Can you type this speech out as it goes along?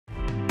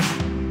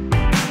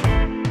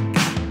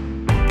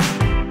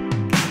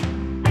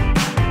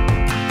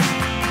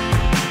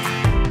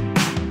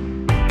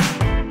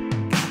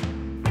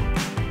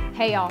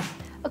Hey y'all,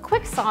 a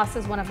quick sauce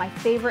is one of my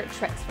favorite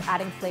tricks for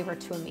adding flavor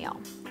to a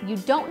meal. You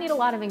don't need a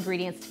lot of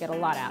ingredients to get a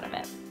lot out of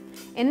it.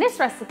 In this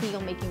recipe,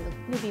 you'll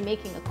be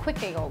making a quick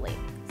aioli,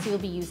 so you'll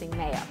be using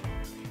mayo.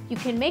 You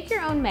can make your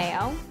own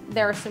mayo.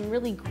 There are some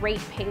really great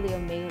paleo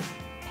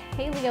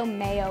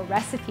mayo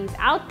recipes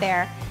out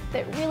there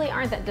that really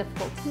aren't that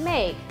difficult to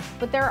make,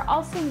 but there are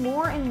also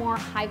more and more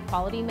high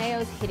quality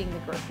mayos hitting the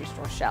grocery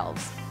store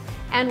shelves.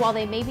 And while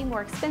they may be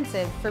more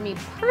expensive, for me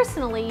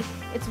personally,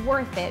 it's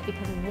worth it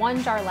because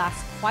one jar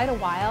lasts quite a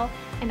while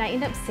and I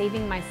end up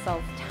saving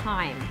myself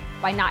time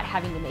by not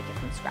having to make it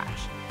from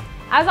scratch.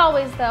 As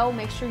always though,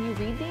 make sure you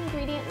read the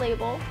ingredient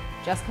label.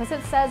 Just because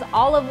it says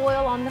olive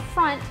oil on the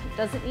front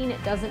doesn't mean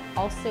it doesn't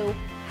also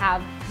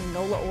have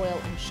canola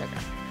oil and sugar.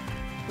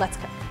 Let's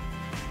cook.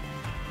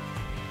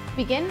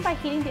 Begin by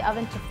heating the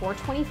oven to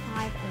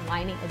 425 and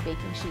lining a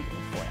baking sheet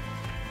in foil.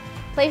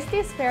 Place the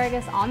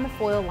asparagus on the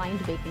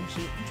foil-lined baking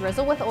sheet,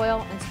 drizzle with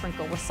oil, and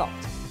sprinkle with salt.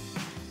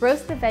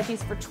 Roast the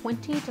veggies for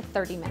 20 to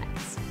 30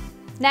 minutes.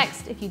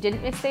 Next, if you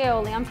didn't mix the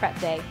aioli on prep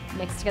day,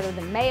 mix together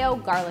the mayo,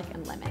 garlic,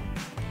 and lemon.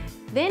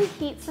 Then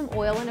heat some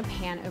oil in a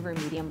pan over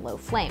medium-low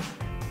flame.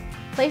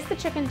 Place the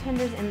chicken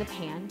tenders in the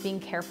pan, being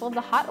careful of the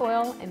hot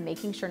oil and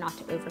making sure not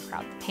to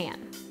overcrowd the pan.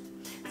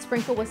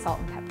 Sprinkle with salt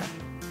and pepper.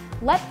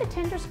 Let the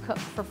tenders cook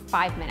for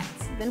 5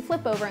 minutes, then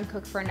flip over and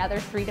cook for another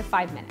 3 to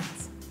 5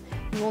 minutes.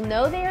 You will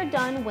know they are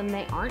done when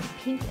they aren't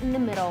pink in the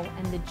middle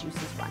and the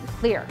juices run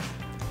clear.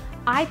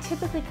 I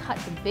typically cut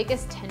the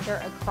biggest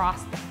tender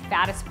across the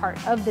fattest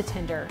part of the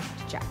tender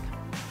to check.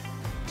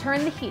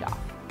 Turn the heat off.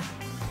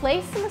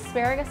 Place some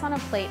asparagus on a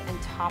plate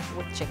and top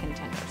with chicken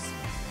tenders.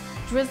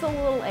 Drizzle a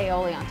little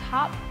aioli on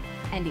top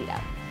and eat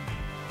up.